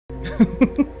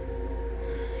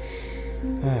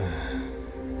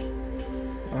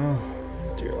Oh,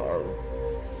 dear Lord.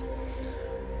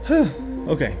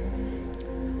 Okay.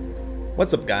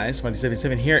 What's up, guys?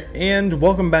 2077 here, and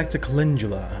welcome back to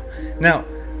Calendula. Now,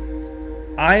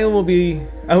 I would be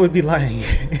lying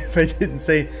if I didn't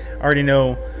say I already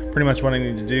know pretty much what I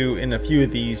need to do in a few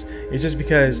of these. It's just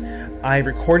because I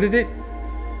recorded it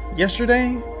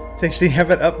yesterday to actually have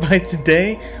it up by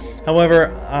today. However,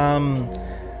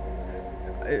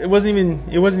 it wasn't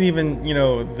even you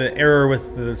know, the error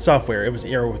with the software. It was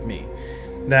the error with me.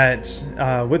 That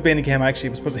with Bandicam I actually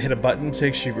was supposed to hit a button to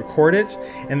actually record it,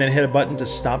 and then hit a button to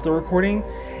stop the recording,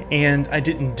 and I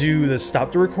didn't do the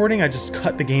stop the recording. I just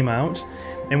cut the game out,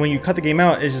 and when you cut the game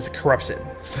out, it just corrupts it.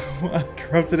 So I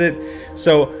corrupted it.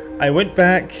 So I went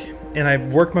back and I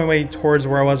worked my way towards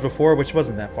where I was before, which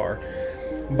wasn't that far,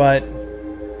 but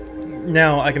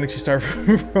now I can actually start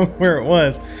from where it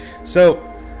was. So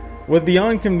with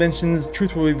Beyond Conventions,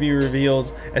 truth will be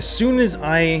revealed. As soon as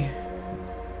I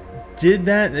did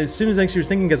that, as soon as I actually was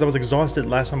thinking, because I was exhausted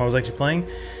last time I was actually playing,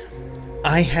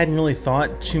 I hadn't really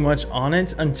thought too much on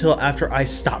it until after I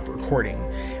stopped recording.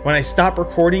 When I stopped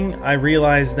recording, I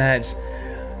realized that,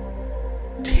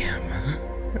 damn,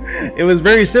 it was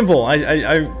very simple.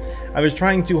 I was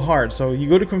trying too hard. So you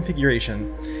go to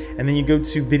configuration, and then you go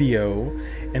to video,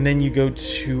 and then you go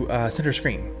to center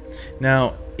screen.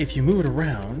 Now, if you move it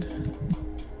around,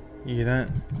 you hear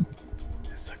that?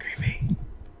 That's so creepy.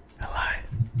 I lied.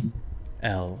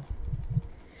 L-I-E.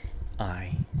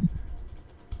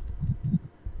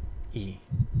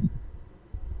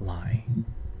 Lie.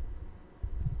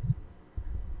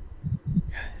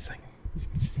 God, it's like you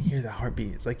can just hear the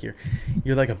heartbeat. It's like you're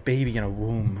like a baby in a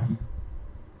womb.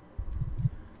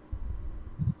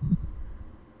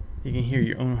 You can hear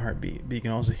your own heartbeat, but you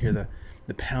can also hear the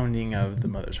pounding of the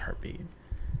mother's heartbeat.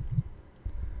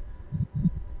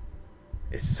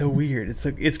 It's so weird.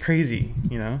 It's crazy,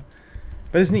 you know,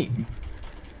 but it's neat.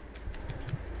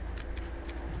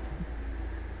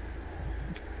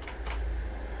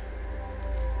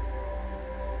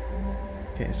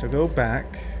 Okay, so go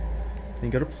back,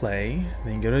 then go to play,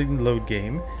 then go to load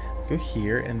game, go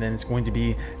here, and then it's going to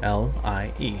be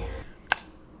L-I-E.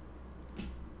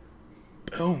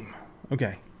 Boom.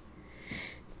 Okay.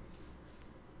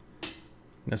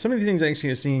 Now some of these things I actually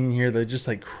are seeing here, they're just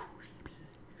like creepy.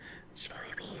 It's very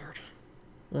weird.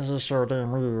 This is so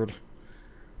damn weird.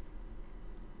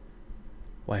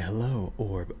 Why, hello,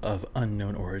 orb of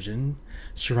unknown origin,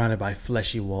 surrounded by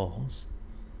fleshy walls.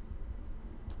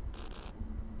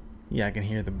 Yeah, I can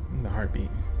hear the heartbeat.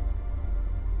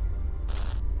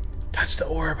 Touch the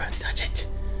orb. Touch it.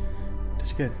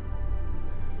 Touch it good.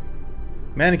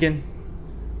 Mannequin.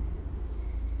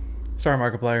 Sorry,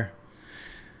 Markiplier.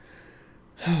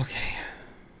 Okay.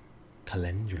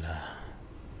 Calendula.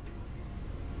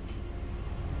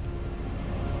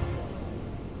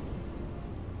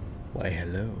 Why,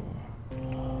 hello.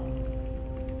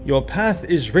 Your path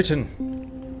is written.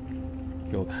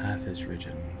 Your path is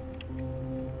written.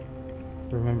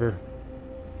 Remember.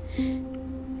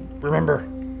 Remember.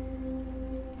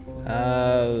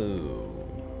 I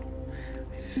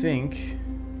think.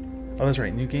 Oh, that's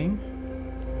right. New game.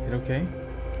 Hit OK.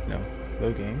 No.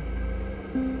 Load game.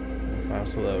 No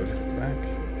files to load. Back.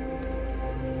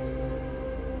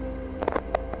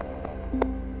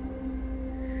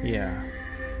 Yeah.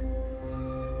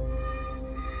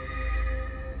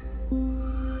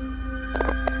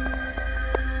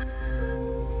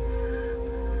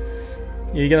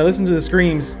 Yeah, you gotta listen to the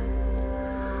screams.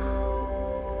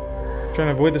 Trying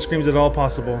to avoid the screams at all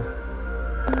possible.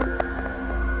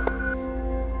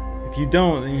 If you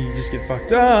don't, then you just get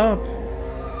fucked up.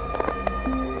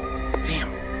 Damn.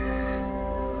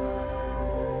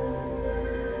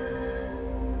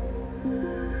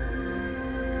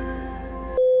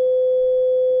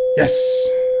 Yes!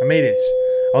 I made it.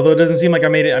 Although it doesn't seem like I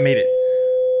made it, I made it.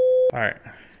 Alright.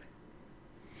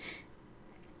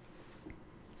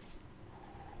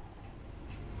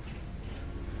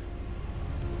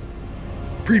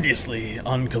 Previously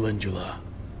on Calendula.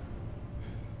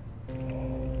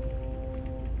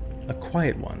 A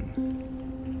quiet one.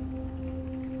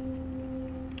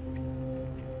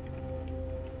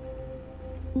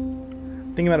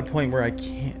 Thinking about a point where I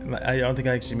can't. I don't think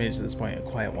I actually made it to this point. A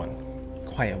quiet one.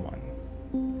 Quiet one.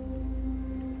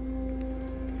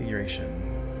 Configuration.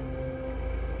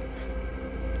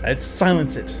 Let's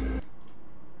silence it.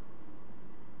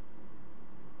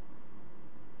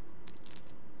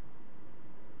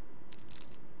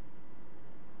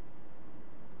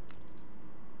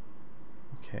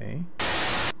 Okay.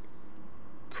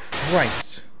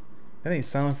 Christ. That ain't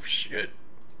silent for shit.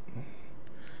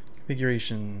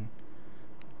 configuration,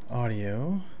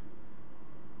 audio.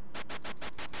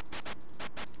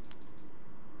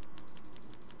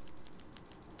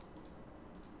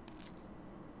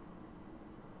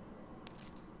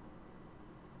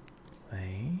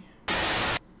 Play.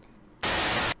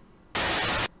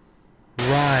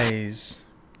 Rise.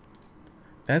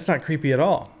 That's not creepy at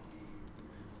all.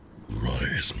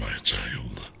 Rise, my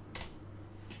child.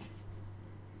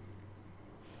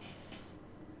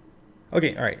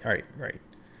 Okay, all right.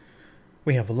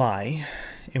 We have lie,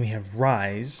 and we have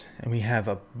rise, and we have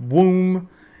a womb.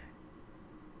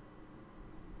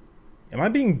 Am I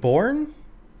being born?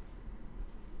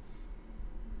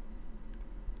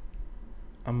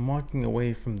 I'm walking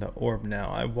away from the orb now.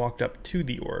 I walked up to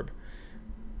the orb.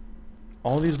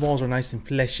 All these walls are nice and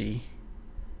fleshy.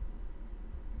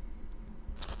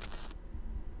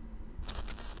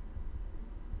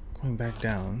 Going back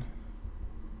down.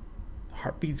 The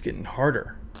heartbeat's getting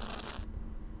harder.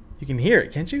 You can hear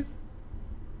it, can't you?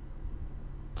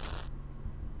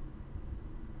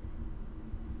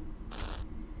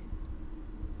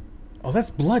 Oh,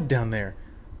 that's blood down there.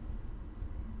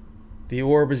 The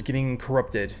orb is getting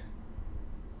corrupted.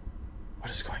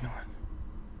 What is going on?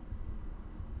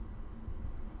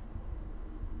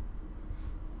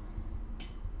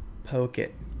 Poke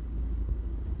it.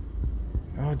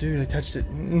 Oh, dude, I touched it.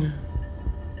 Am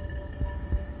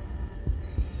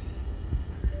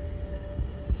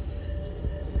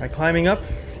I climbing up?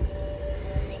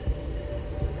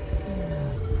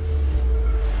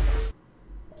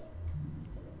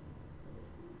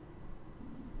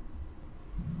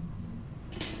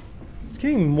 It's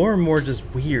getting more and more just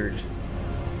weird.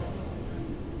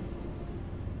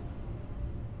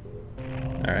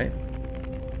 Alright.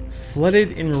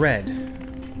 Flooded in red.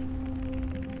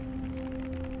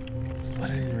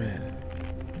 Flooded in red.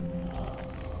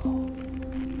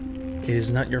 It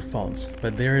is not your fault,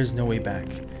 but there is no way back.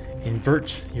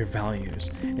 Invert your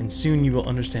values, and soon you will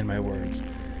understand my words.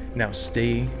 Now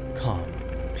stay calm.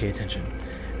 Pay attention.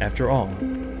 After all,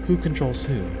 who controls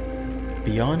who?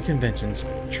 Beyond conventions,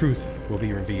 truth will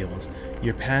be revealed.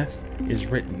 Your path is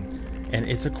written, and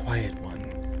it's a quiet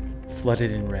one. Flooded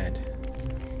in red.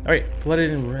 Alright, flooded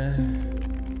in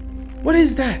red. What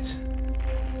is that?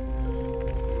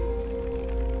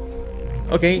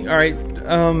 Okay, alright.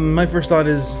 My first thought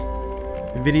is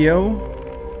video.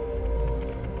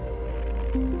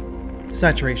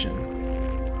 Saturation.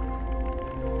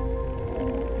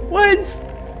 What?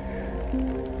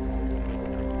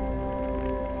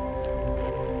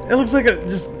 It looks like a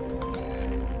just...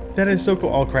 That is so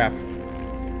cool. Oh, crap.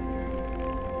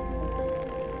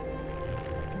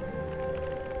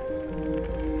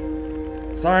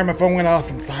 Sorry, my phone went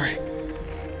off. I'm sorry.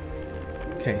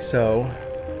 Okay, so...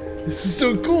 This is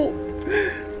so cool.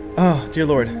 Oh, dear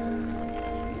Lord.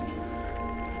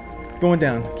 Going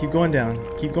down. Keep going down.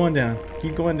 Keep going down.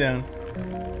 Keep going down.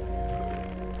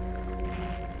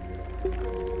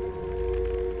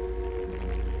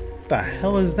 The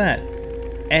hell is that?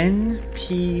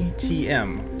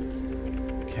 NPTM.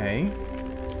 Okay.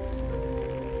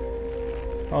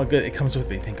 Oh, good. It comes with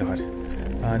me. Thank God.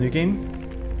 New game.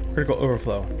 Critical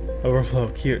overflow. Overflow.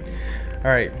 Cute.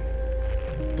 Alright.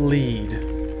 Bleed.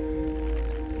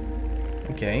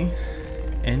 Okay.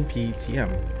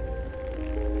 NPTM.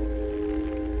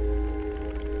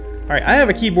 Alright, I have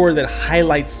a keyboard that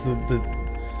highlights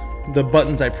the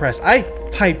buttons I press. I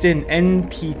typed in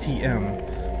NPTM.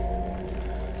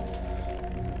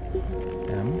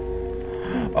 M.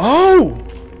 Oh!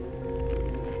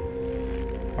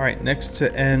 Alright, next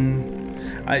to N.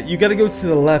 You gotta go to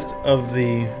the left of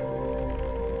the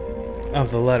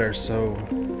letters, so...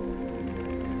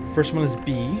 First one is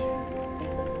B.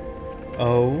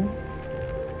 O.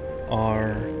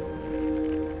 R.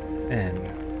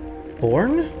 N.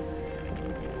 Born?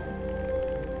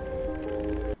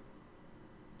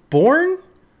 Born?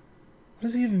 What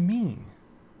does it even mean?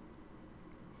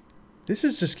 This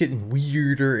is just getting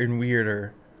weirder and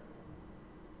weirder.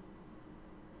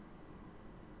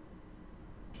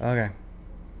 Okay.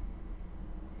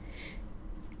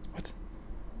 What?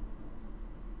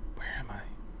 Where am I?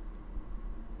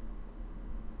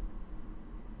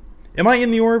 Am I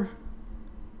in the orb?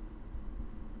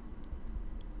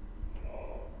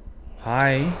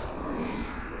 Hi.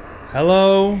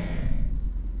 Hello?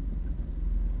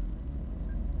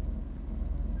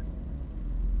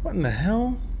 What in the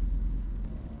hell?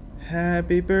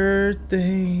 Happy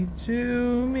birthday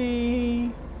to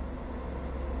me.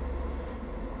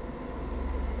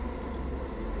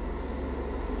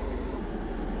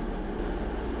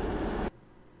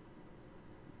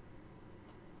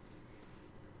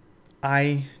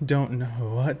 I don't know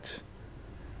what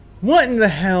What in the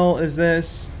hell is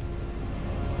this?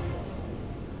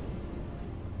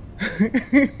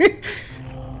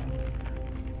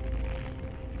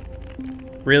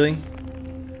 Really?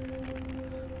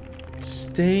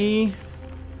 Stay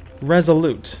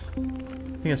resolute. I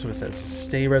think that's what it says.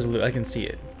 Stay resolute. I can see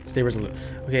it. Stay resolute.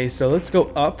 Okay, so let's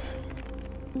go up.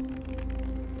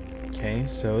 Okay,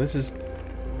 so this is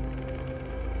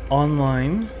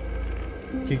online.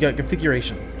 You got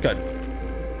configuration. Good.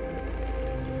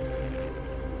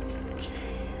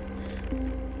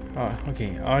 Okay.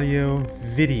 Okay. Audio,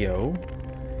 video.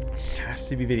 Has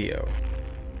to be video.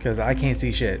 Because I can't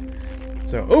see shit.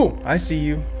 So, oh, I see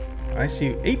you. I see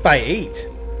you. 8x8.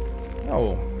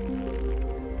 Oh.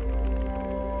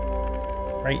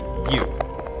 Right, you.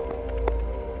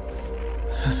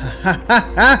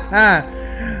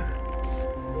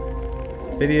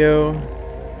 Video.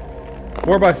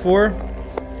 4x4.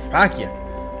 Fuck yeah.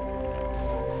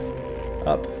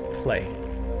 Up, play.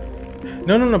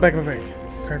 No, back.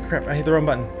 Crap, I hit the wrong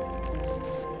button.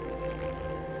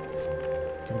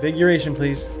 Configuration,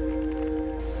 please.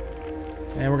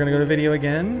 And we're gonna go to video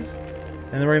again.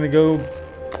 And then we're gonna go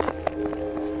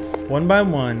one by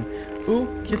one. Ooh,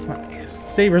 kiss my ass.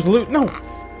 Stay resolute. No!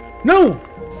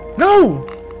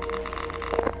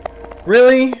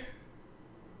 Really?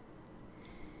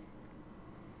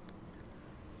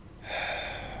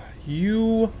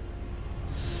 You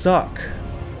suck.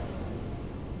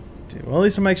 Dude, well, at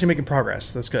least I'm actually making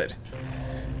progress. That's good.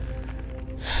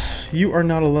 You are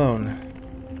not alone.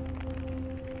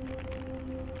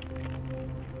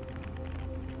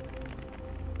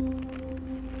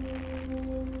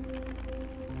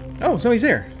 Oh, somebody's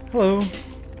there. Hello.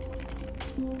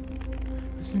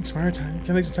 This expired time.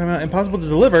 Can I make some time out? Impossible to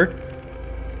deliver.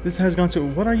 This has gone too.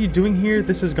 What are you doing here?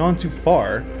 This has gone too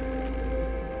far.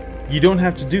 You don't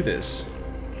have to do this.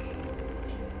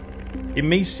 It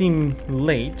may seem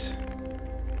late,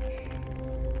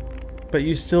 but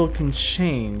you still can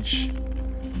change.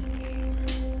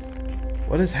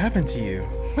 What has happened to you?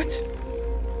 What?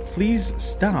 Please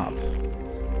stop.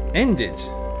 End it.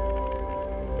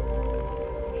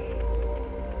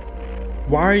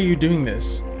 Why are you doing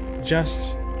this?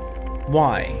 Just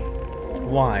why?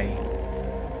 Why?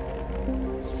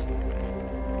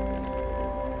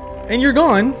 And you're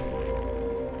gone.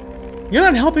 You're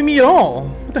not helping me at all.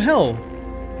 What the hell?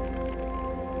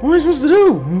 What am I supposed to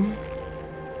do?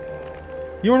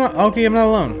 You are not... Okay, I'm not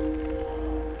alone.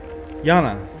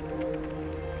 Yana.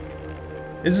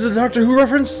 Is this a Doctor Who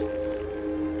reference?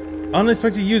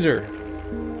 Unexpected user.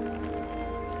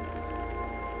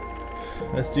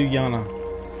 Let's do Yana.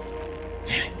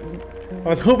 Damn it. I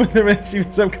was hoping there would actually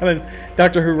be some kind of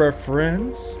Doctor Who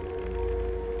reference.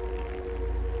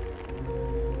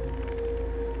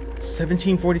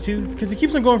 1742? Because it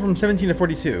keeps on going from 17 to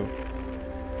 42.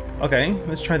 Okay,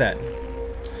 let's try that.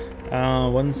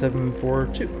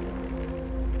 1742.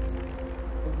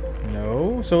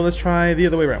 No. So let's try the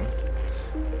other way around.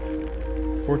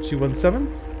 4217.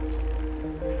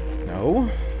 No.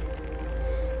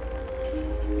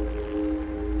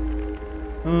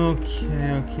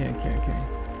 Okay.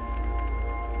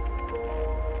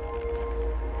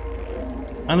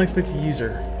 Unexpected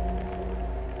user.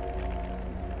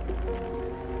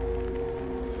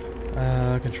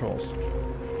 Controls.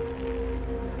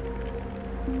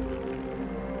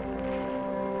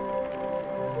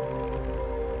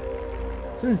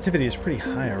 Sensitivity is pretty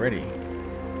high already.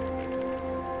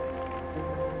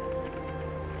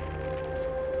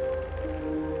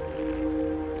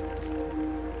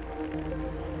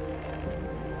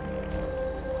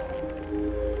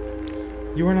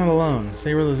 You are not alone. Say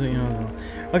you're alone.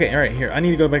 Okay, alright, here. I need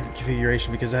to go back to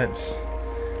configuration because that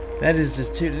is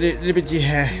just too little bit too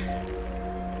high.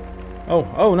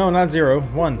 Oh no, not 0.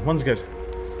 1. 1's good.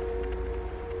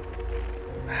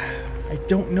 I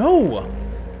don't know.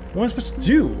 What am I supposed to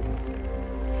do?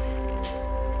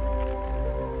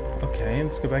 Okay,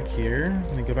 let's go back here.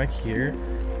 Let me go back here.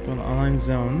 Go in the online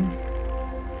zone.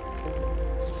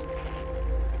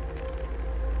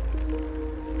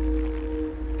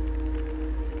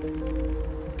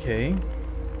 Okay.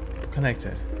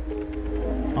 Connected.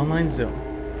 Online zone.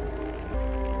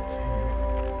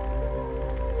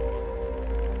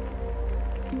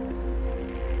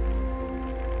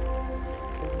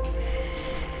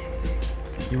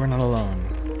 You are not alone.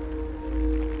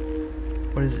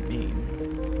 What does it mean?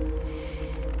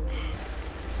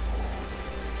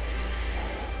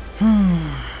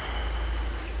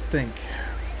 Think.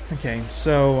 Okay,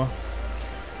 so...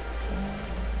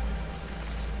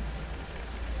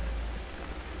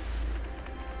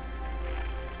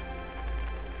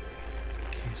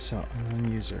 Okay, so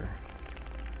unknown user.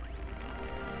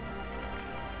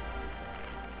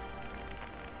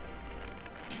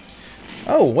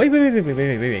 Oh, wait.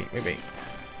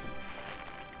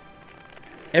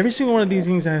 Every single one of these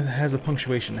things has a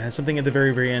punctuation, has something at the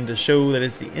very, very end to show that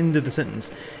it's the end of the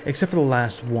sentence, except for the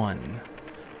last one.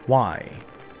 Why?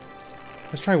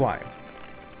 Let's try why.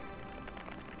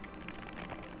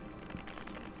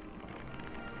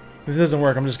 If this doesn't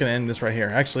work, I'm just going to end this right here.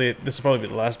 Actually, this will probably be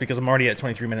the last because I'm already at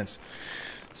 23 minutes.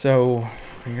 So,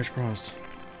 fingers crossed.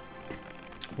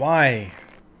 Why?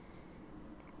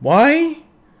 Why?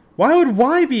 Why would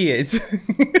why be it?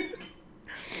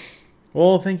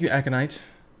 Well, thank you, Aconite.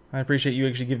 I appreciate you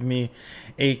actually giving me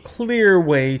a clear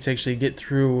way to actually get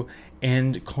through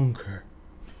and conquer.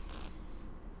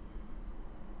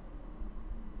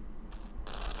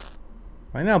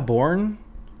 Am I now born?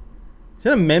 Is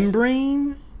that a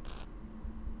membrane?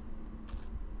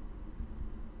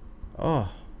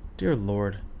 Oh, dear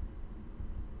Lord.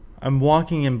 I'm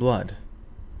walking in blood.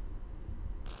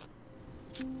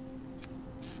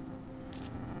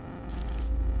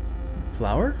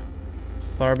 Flower?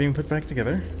 Flower being put back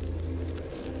together.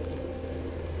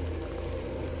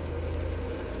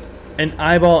 An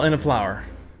eyeball and a flower.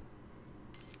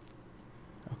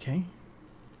 Okay.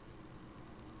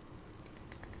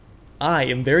 I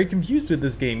am very confused with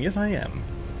this game. Yes, I am.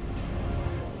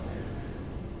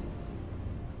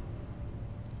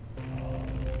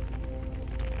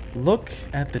 Look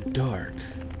at the dark.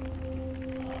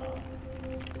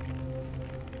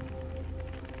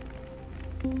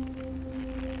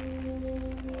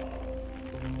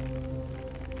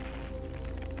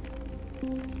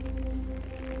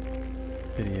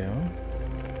 Video.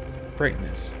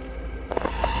 Brightness.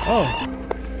 Oh!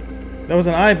 That was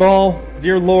an eyeball!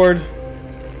 Dear Lord!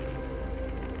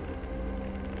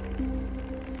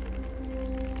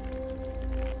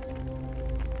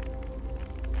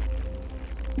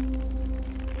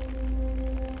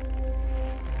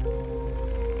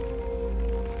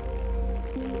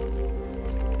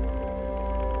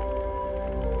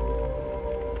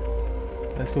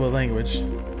 Let's go with language.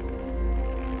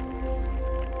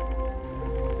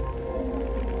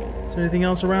 Is there anything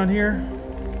else around here?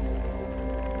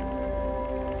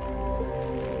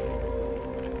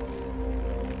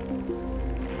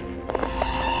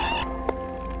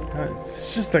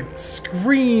 It's just a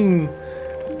scream.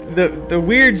 The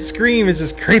weird scream is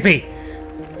just creepy.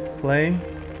 Play.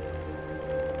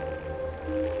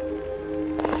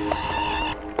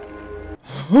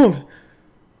 Hold.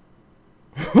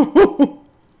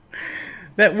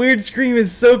 That weird scream is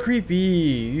so creepy.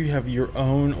 You have your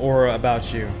own aura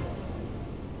about you.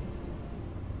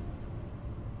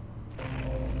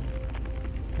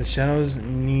 The shadow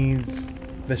needs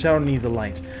a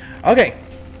light. Okay.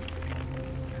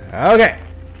 Okay.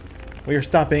 We are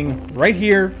stopping right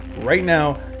here, right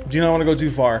now. Do not want to go too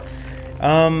far.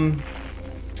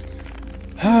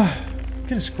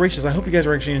 Goodness gracious, I hope you guys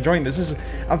are actually enjoying this. This is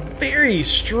a very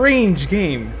strange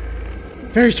game.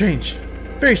 Very strange.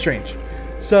 Very strange.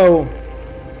 So,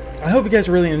 I hope you guys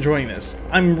are really enjoying this.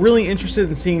 I'm really interested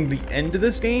in seeing the end of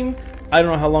this game. I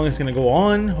don't know how long it's going to go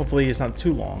on. Hopefully it's not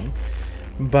too long.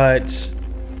 But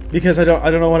because I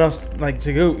don't know what else like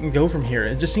to go from here.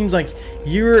 It just seems like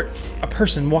you're a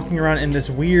person walking around in this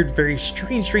weird, very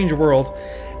strange world,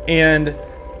 and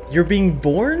you're being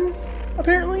born,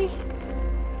 apparently?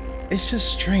 It's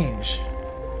just strange.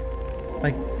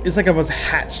 Like, it's like I was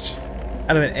hatched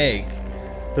out of an egg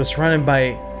that was surrounded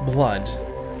by blood.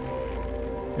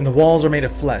 And the walls are made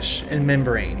of flesh and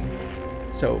membrane.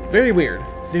 So, very weird.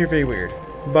 Very, very weird.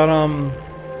 But,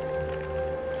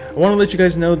 I want to let you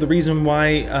guys know the reason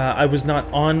why I was not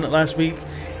on last week.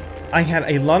 I had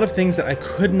a lot of things that I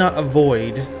could not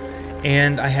avoid,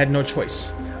 and I had no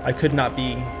choice. I could not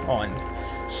be on.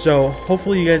 So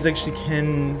hopefully you guys actually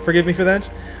can forgive me for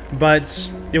that,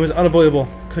 but it was unavoidable.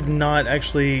 Could not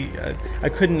actually, I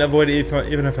couldn't avoid it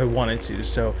even if I wanted to.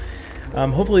 So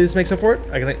hopefully this makes up for it.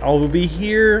 I will be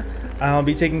here. I'll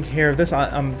be taking care of this.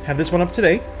 I have this one up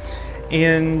today.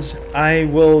 And I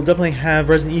will definitely have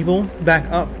Resident Evil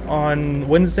back up on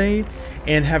Wednesday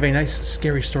and have a nice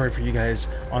scary story for you guys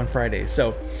on Friday.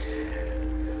 So,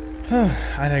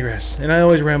 I digress. And I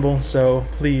always ramble, so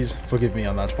please forgive me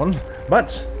on that one.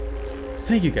 But,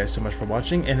 thank you guys so much for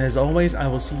watching. And as always, I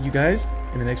will see you guys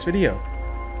in the next video.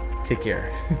 Take care.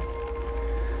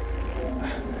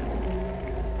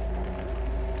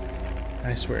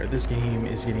 I swear, this game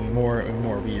is getting more and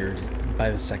more weird by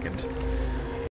the second.